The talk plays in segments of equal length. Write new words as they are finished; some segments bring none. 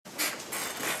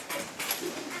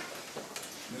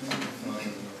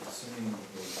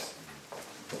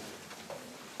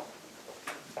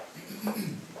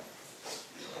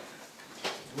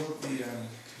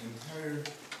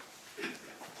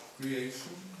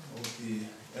of the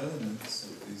elements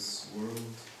of this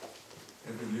world,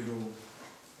 every little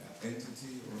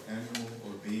entity or animal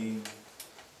or being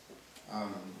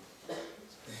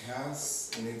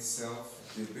has in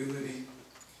itself the ability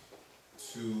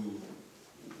to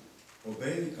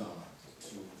obey God,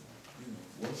 to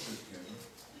worship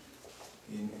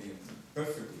Him in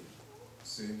perfectly.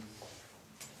 See,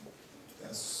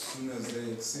 as soon as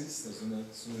they exist, as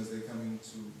soon as they come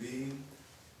into being,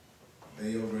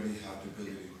 they already have the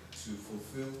ability to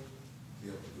fulfill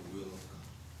the will of God.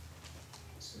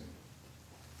 See?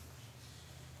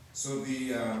 So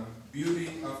the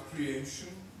beauty of creation,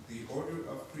 the order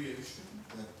of creation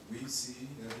that we see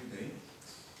every day,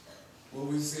 well,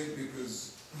 we say it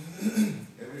because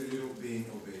every little being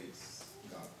obeys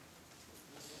God.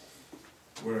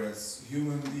 Whereas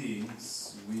human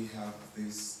beings, we have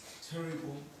this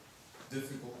terrible,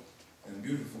 difficult, and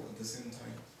beautiful at the same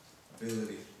time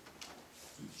ability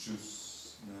to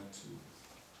choose not to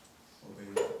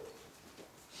obey God.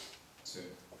 So,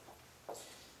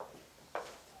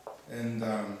 and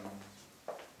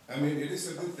I mean, it is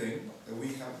a good thing that we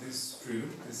have this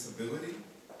freedom, this ability,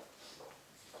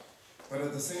 but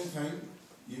at the same time,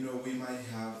 we might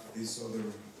have these other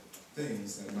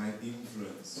things that might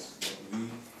influence what we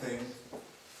think,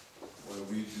 what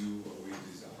we do, what we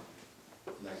desire.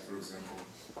 Like, for example,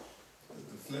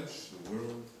 the flesh, the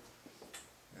world,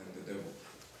 and the devil.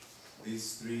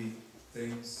 These three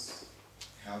things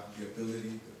have the ability,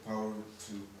 the power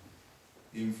to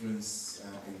influence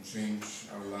and change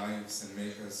our lives and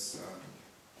make us,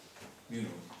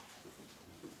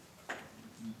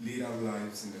 lead our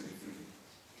lives in a different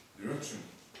direction.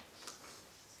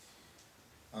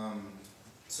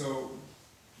 So,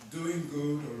 doing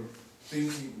good or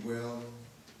thinking well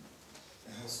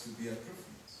has to be a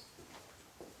preference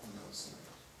on our side.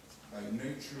 By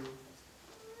nature,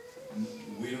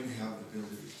 we don't have the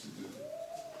ability to do that.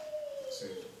 So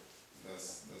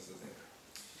that's the thing.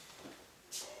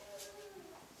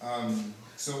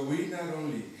 So we not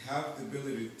only have the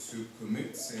ability to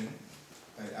commit sin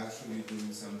by actually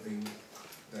doing something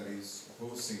that is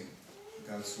opposing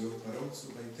God's will, but also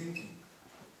by thinking.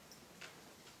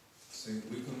 So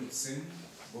we commit sin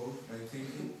both by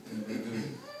thinking and by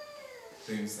doing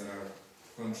things that are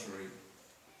contrary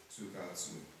to God's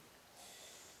will.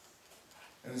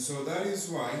 And so that is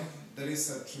why there is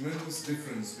a tremendous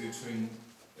difference between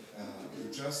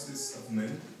the justice of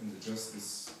men and the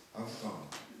justice of God.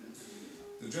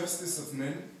 The justice of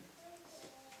men,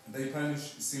 they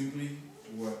punish simply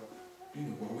what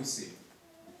we see,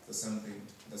 for something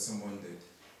that someone did.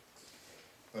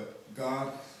 But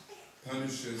God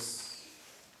punishes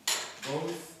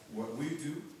both what we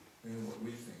do and what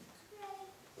we think.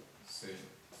 See?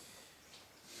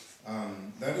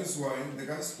 That is why the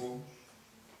gospel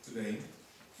today,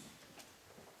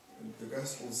 the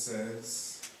gospel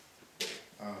says,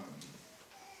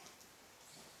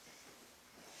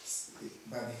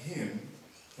 but Him,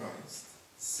 Christ,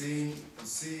 seeing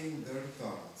their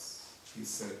thoughts, He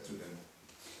said to them,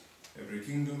 every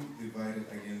kingdom divided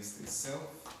against itself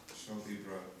shall be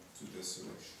brought to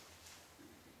desolation.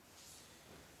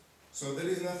 So there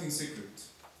is nothing secret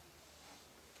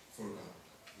for God.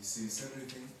 He sees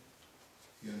everything.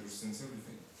 He understands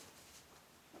everything.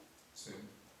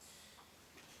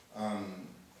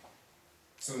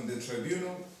 So in the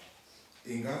tribunal,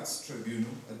 in God's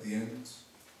tribunal, at the end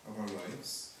of our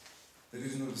lives, there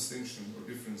is no distinction or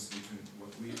difference between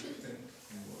what we think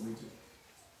and what we do.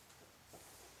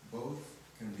 Both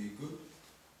can be good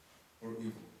or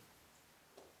evil.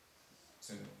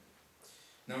 So,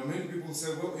 now many people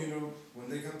say, well, when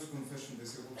they come to confession, they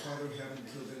say, well, Father, I haven't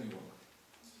killed anyone.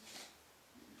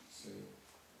 So,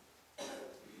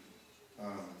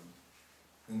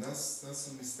 and that's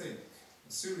a mistake,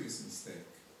 a serious mistake.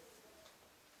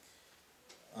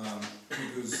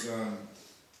 Because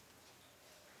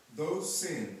those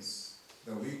sins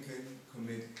that we can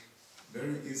commit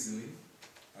very easily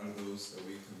are those that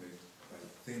we commit by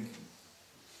thinking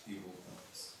evil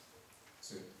thoughts.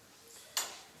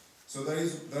 So that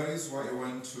is why I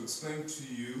want to explain to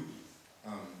you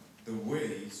the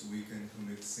ways we can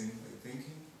commit sin by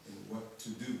thinking and what to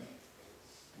do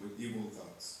with evil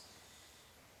thoughts.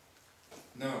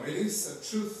 Now, it is a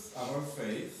truth of our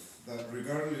faith that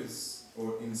regardless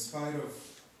or in spite of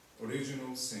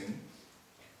original sin,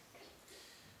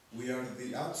 we are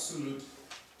the absolute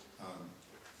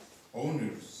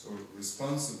owners or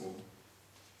responsible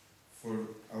for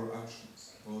our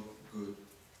actions, both good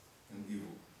and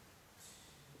evil.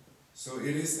 So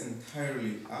it is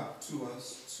entirely up to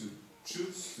us to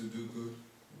choose to do good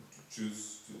or to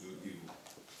choose to do evil.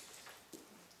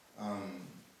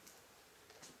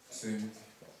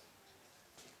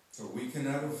 So we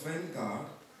cannot offend God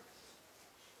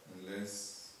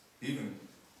unless, even,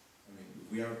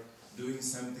 if we are doing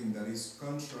something that is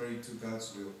contrary to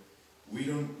God's will,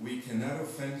 we cannot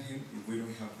offend Him if we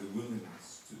don't have the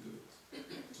willingness to do it,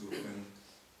 to offend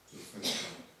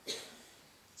God.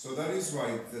 So that is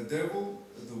why the devil,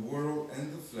 the world,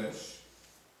 and the flesh,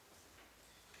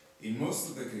 in most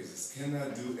of the cases,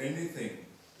 cannot do anything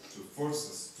to force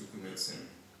us to commit sin.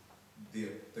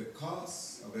 The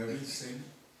cause of every sin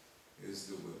is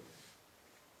the will.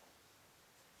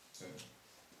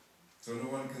 So no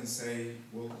one can say,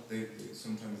 well,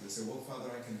 sometimes they say, well, Father,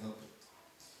 I can help it.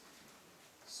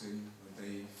 See, when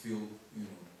they feel,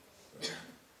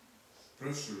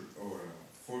 pressured or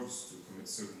forced to commit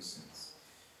certain sins.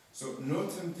 So no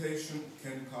temptation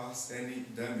can cause any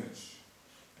damage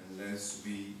unless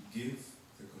we give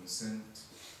the consent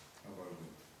of our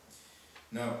will.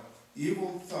 Now,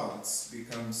 evil thoughts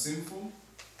become sinful,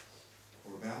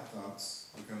 or bad thoughts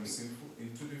become sinful in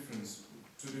two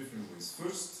different ways.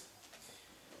 First,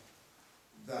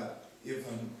 that if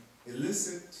an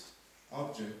illicit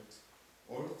object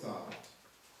or thought,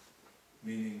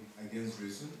 meaning against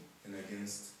reason and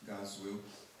against God's will,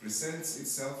 presents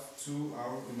itself to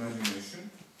our imagination,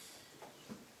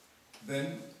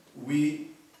 then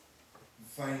we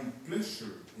find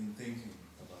pleasure in thinking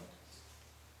about it.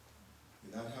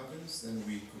 If that happens, then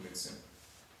we commit sin.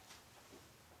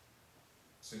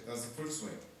 So that's the first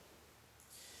way.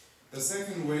 The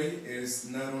second way is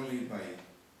not only by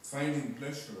finding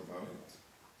pleasure about it,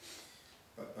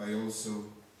 but by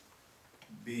also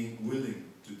being willing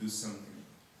to do something,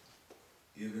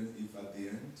 even if at the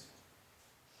end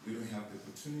we don't have the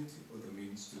opportunity or the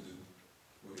means to do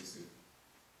what is it.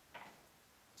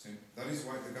 So that is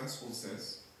why the gospel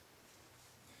says,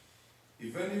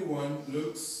 if anyone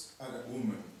looks at a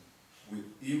woman with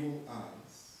evil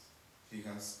eyes, he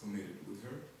has committed with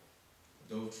her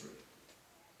adultery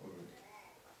already.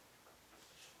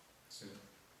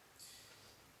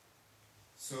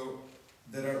 So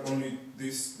there are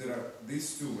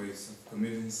these two ways of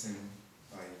committing sin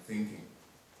by thinking.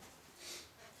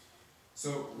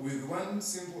 So with one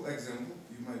simple example,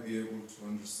 you might be able to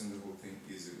understand the whole thing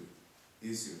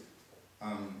easier.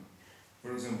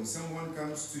 For example, someone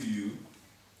comes to you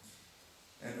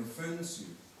and offends you.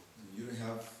 You don't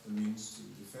have the means to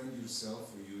defend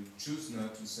yourself, or you choose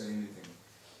not to say anything.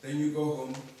 Then you go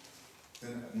home,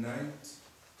 then at night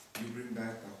you bring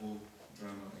back a whole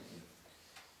drama again.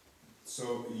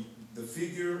 So the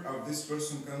figure of this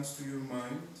person comes to your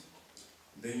mind,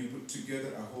 then you put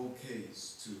together a whole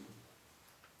case to,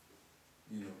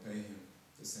 pay him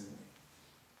the same way.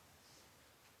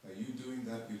 By you doing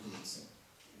that, you commit sin.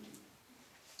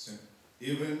 So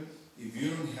even if you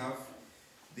don't have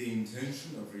the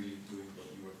intention of really doing what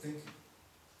you are thinking.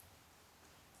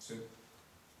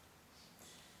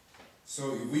 So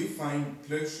if we find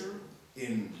pleasure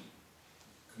in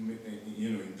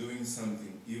doing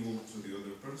something evil to the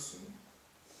other person,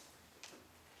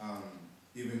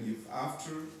 even if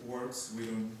afterwards we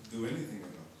don't do anything about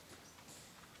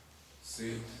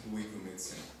it, we commit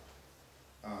sin.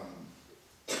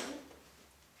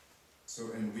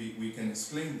 And we can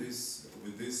explain this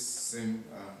with this same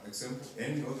example,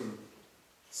 any other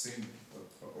sin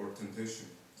or temptation.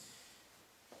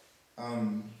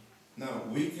 Now,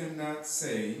 we cannot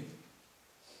say,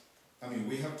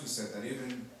 we have to say that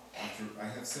even after I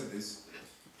have said this,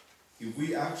 if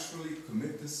we actually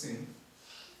commit the sin,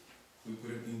 we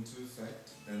put it into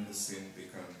effect, then the sin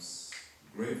becomes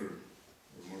graver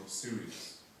or more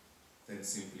serious than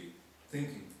simply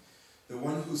thinking. The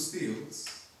one who steals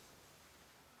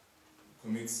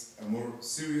commits a more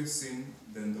serious sin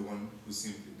than the one who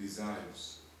simply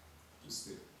desires to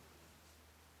steal.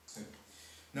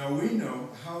 Now we know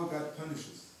how God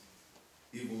punishes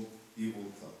evil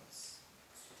thoughts.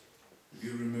 If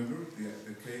you remember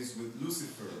the case with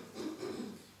Lucifer,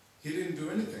 he didn't do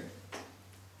anything.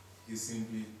 He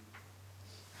simply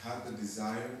had the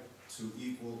desire to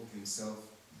equal himself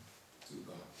to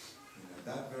God. And at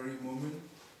that very moment,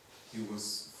 he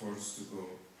was forced to go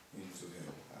into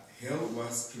hell. Hell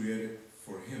was created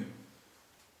for him,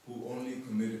 who only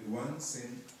committed one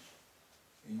sin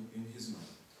in his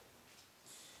mind.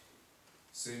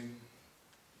 Same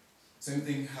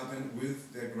thing happened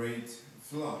with the great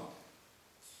flood.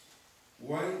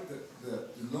 Why the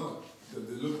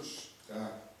deluge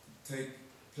take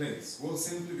place? Well,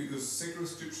 simply because sacred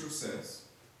scripture says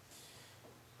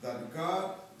that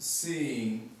God,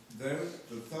 seeing the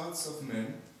thoughts of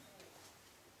men,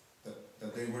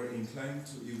 that they were inclined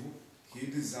to evil, he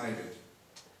decided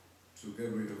to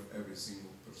get rid of every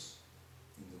single person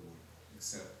in the world,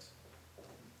 except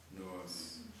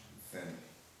Noah's family.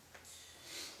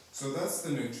 So that's the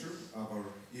nature of our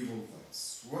evil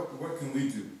thoughts. What can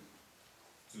we do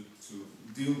to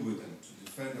deal with them, to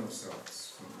defend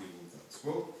ourselves from evil thoughts?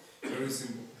 Well, very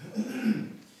simple.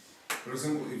 For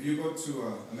example, if you go to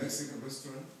a Mexican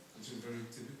restaurant, which is very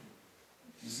typical,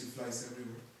 you see flies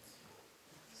everywhere.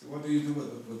 So what do you do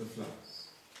with the flies?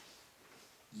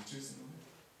 You chase them away.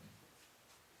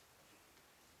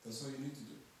 That's all you need to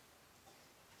do.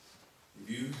 If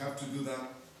you have to do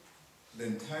that the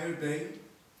entire day,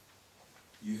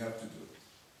 you have to do it.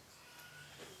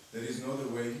 There is no other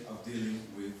way of dealing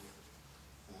with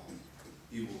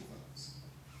evil thoughts.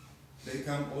 They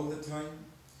come all the time.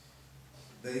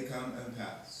 They come and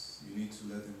pass. You need to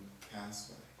let them pass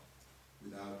by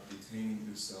without detaining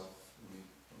yourself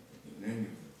in any of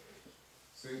them.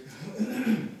 So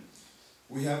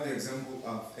we have the example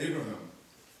of Abraham.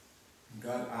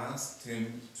 God asked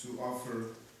him to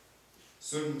offer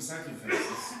certain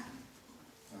sacrifices,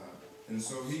 and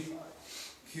so he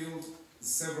killed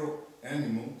several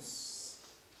animals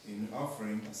in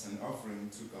offering, as an offering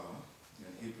to God,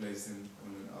 and he placed them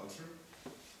on an altar.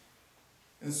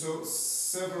 And so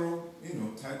several,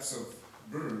 types of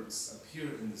birds appear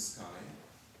in the sky,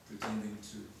 pretending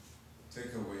to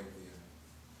take away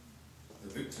the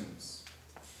victims.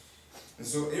 And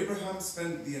so Abraham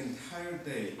spent the entire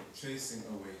day chasing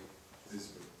away these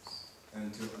birds,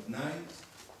 until at night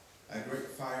a great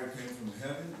fire came from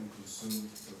heaven and consumed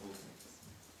the whole thing.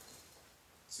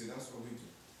 See, that's what we do.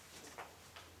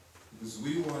 Because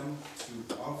we want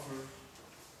to offer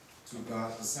to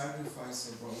God the sacrifice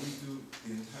of what we do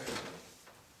the entire day.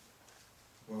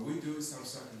 What we do is our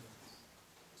sacrifice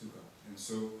to God. And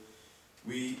so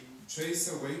we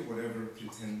chase away whatever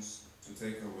pretends to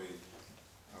take away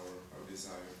our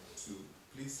desire to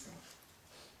please God.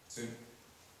 See?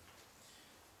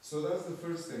 So that's the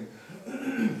first thing.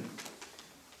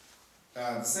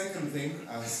 The second thing,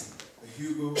 as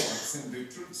Hugo of St.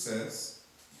 Victor says,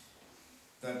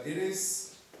 that it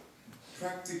is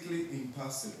practically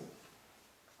impossible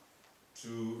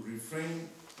to refrain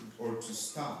or to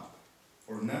stop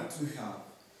or not to have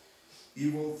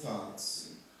evil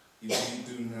thoughts if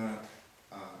we do not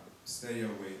stay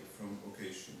away from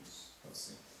occasions of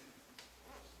sin.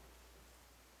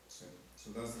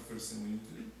 So that's the first thing we need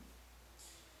to do.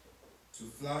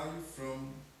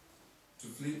 To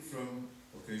flee from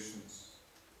occasions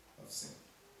of sin.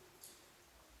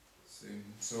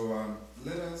 So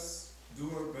let us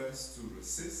do our best to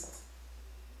resist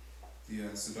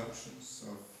the seductions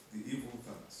of the evil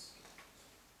thoughts.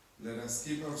 Let us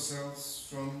keep ourselves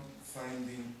from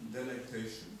finding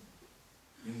delectation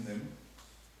in them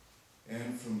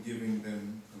and from giving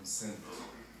them consent.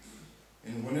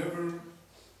 And whenever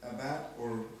a bad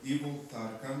or evil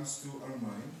thought comes to our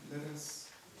mind, let us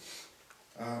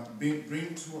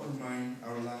bring to our mind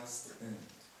our last end.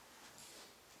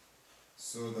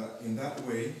 So that in that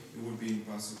way, it would be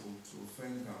impossible to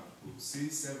offend God, who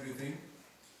sees everything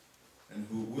and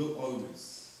who will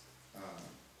always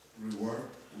reward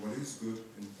what is good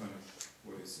and punish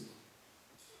what is evil.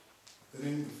 In the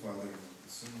name of the Father, and of the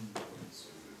Son, and of the Holy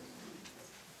Spirit.